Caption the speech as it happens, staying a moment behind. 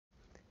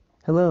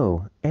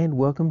Hello, and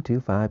welcome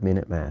to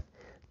 5-Minute Math.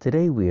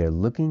 Today we are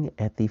looking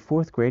at the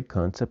 4th grade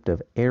concept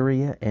of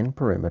area and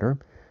perimeter.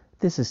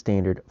 This is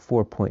standard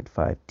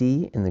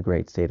 4.5D in the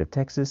great state of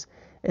Texas,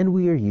 and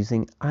we are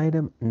using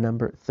item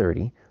number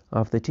 30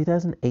 of the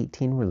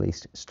 2018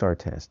 released STAAR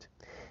test.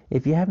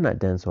 If you have not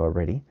done so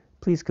already,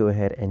 please go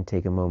ahead and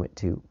take a moment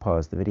to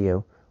pause the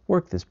video,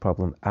 work this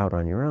problem out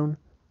on your own,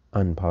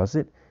 unpause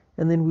it,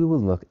 and then we will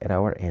look at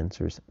our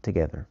answers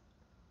together.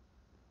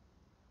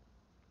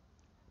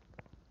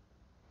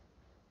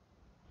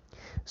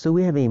 So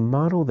we have a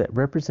model that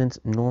represents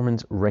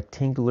Norman's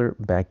rectangular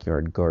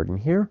backyard garden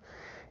here,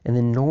 and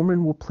then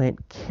Norman will plant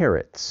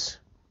carrots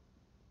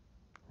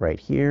right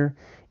here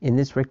in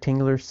this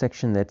rectangular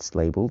section that's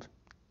labeled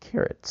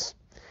carrots.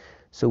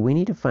 So we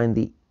need to find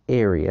the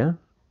area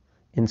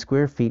in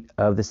square feet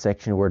of the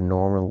section where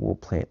Norman will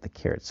plant the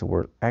carrots. So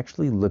we're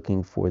actually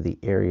looking for the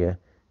area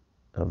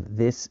of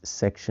this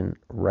section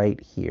right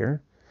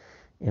here,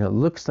 and it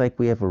looks like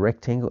we have a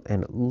rectangle,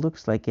 and it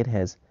looks like it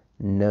has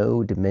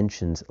no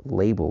dimensions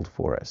labeled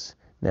for us.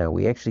 Now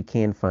we actually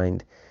can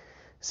find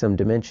some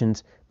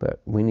dimensions,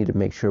 but we need to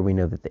make sure we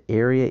know that the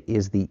area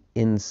is the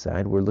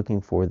inside. We're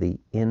looking for the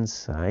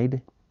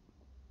inside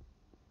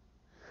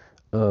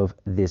of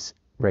this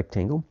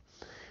rectangle.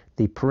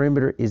 The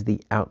perimeter is the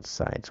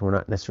outside, so we're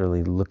not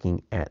necessarily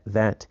looking at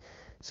that.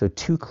 So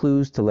 2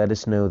 clues to let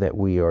us know that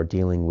we are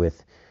dealing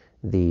with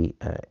the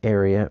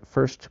area.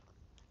 First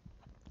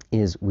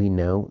is we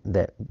know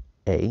that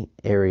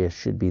area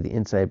should be the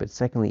inside, but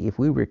secondly, if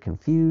we were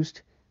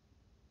confused,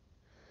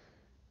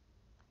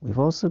 we've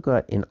also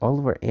got in all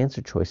of our answer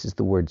choices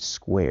the word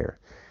square.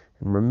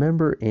 And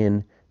remember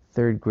in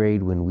 3rd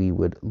grade when we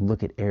would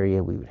look at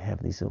area, we would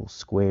have these little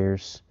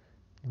squares,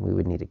 and we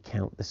would need to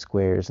count the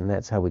squares, and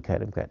that's how we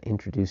kind of got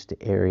introduced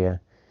to area.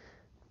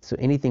 So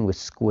anything with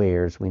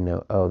squares, we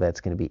know, oh,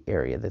 that's going to be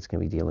area, that's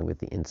going to be dealing with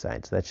the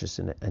inside. So that's just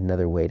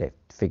another way to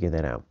figure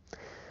that out.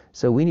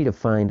 So we need to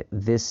find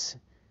this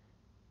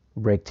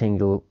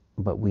rectangle,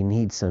 but we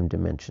need some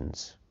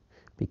dimensions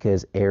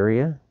because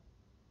area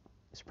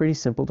is pretty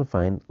simple to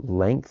find: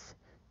 length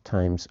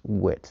times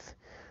width.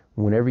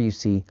 Whenever you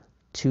see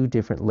 2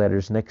 different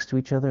letters next to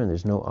each other and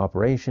there's no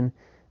operation,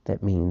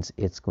 that means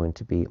it's going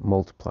to be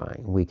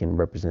multiplying. We can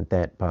represent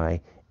that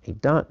by a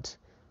dot,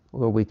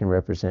 or we can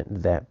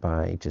represent that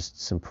by just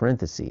some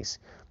parentheses.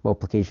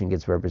 Multiplication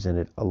gets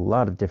represented a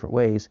lot of different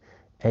ways.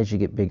 As you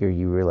get bigger,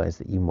 you realize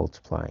that you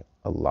multiply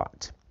a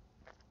lot.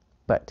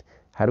 But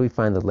how do we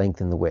find the length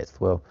and the width?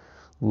 Well,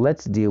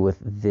 let's deal with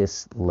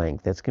this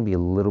length. That's going to be a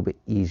little bit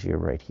easier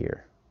right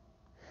here.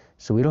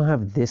 So we don't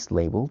have this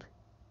labeled.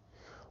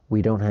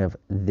 We don't have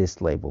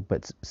this labeled.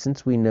 But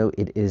since we know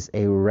it is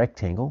a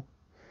rectangle,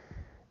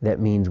 that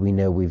means we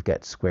know we've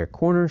got square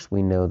corners.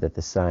 We know that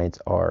the sides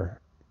are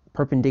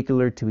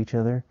perpendicular to each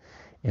other.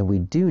 And we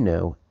do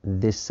know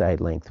this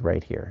side length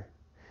right here.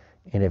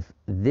 And if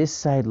this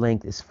side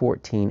length is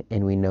 14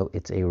 and we know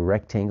it's a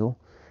rectangle,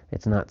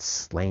 it's not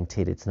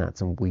slanted, it's not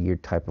some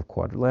weird type of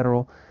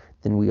quadrilateral,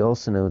 then we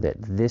also know that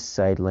this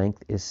side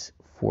length is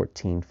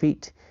 14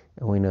 feet,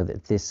 and we know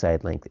that this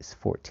side length is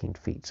 14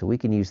 feet. So we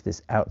can use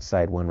this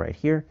outside one right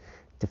here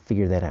to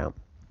figure that out.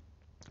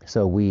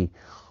 So we've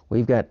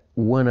got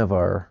one of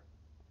our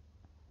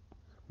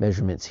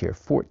measurements here,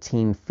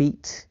 14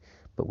 feet,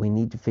 but we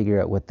need to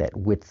figure out what that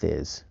width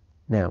is.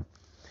 Now,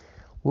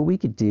 what we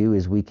could do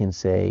is we can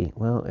say,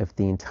 well, if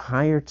the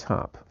entire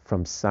top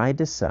from side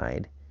to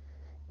side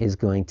is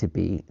going to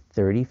be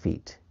 30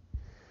 feet,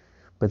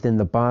 but then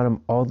the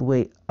bottom all the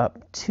way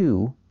up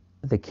to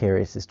the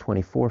carrots is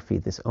 24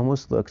 feet. This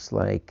almost looks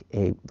like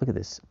a, look at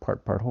this,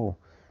 part hole.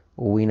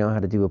 Well, we know how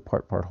to do a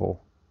part hole.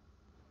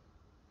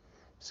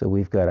 So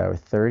we've got our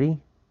 30,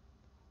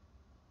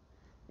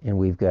 and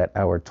we've got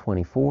our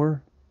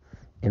 24,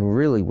 and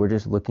really we're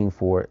just looking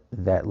for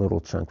that little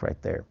chunk right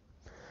there.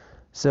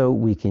 So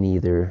we can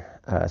either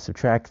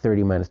subtract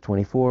 30 minus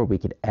 24, we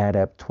could add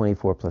up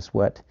 24 plus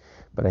what?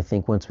 But I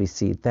think once we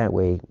see it that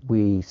way,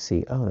 we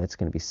see, oh, that's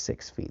going to be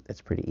 6 feet.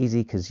 That's pretty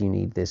easy because you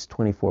need this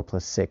 24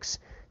 plus 6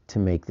 to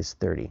make this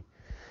 30.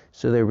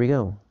 So there we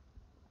go.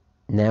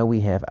 Now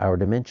we have our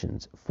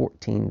dimensions,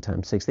 14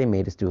 times 6. They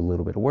made us do a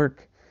little bit of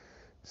work.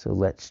 So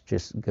let's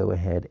just go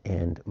ahead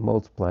and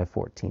multiply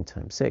 14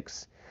 times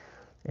 6.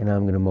 And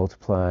I'm going to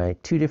multiply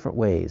 2 different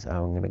ways.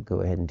 I'm going to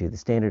go ahead and do the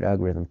standard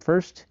algorithm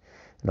first,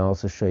 and I'll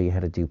also show you how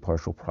to do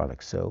partial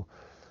products. So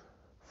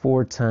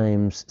 4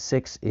 times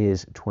 6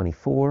 is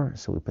 24,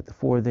 so we put the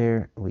 4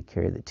 there, and we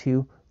carry the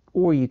 2.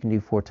 Or you can do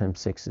 4 times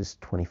 6 is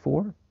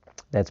 24.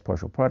 That's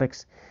partial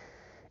products.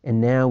 And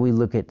now we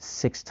look at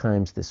 6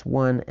 times this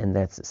 1, and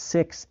that's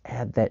 6.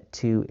 Add that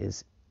 2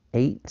 is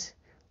 8.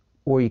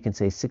 Or you can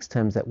say 6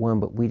 times that 1,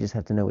 but we just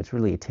have to know it's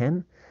really a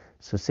 10.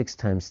 So 6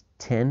 times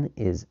 10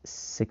 is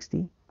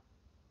 60.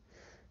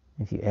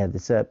 If you add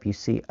this up, you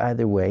see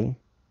either way,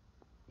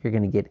 you're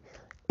going to get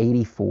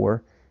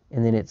 84.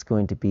 And then it's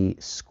going to be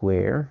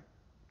square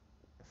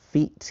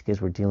feet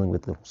because we're dealing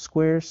with little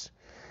squares.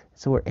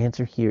 So our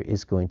answer here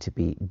is going to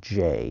be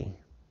J.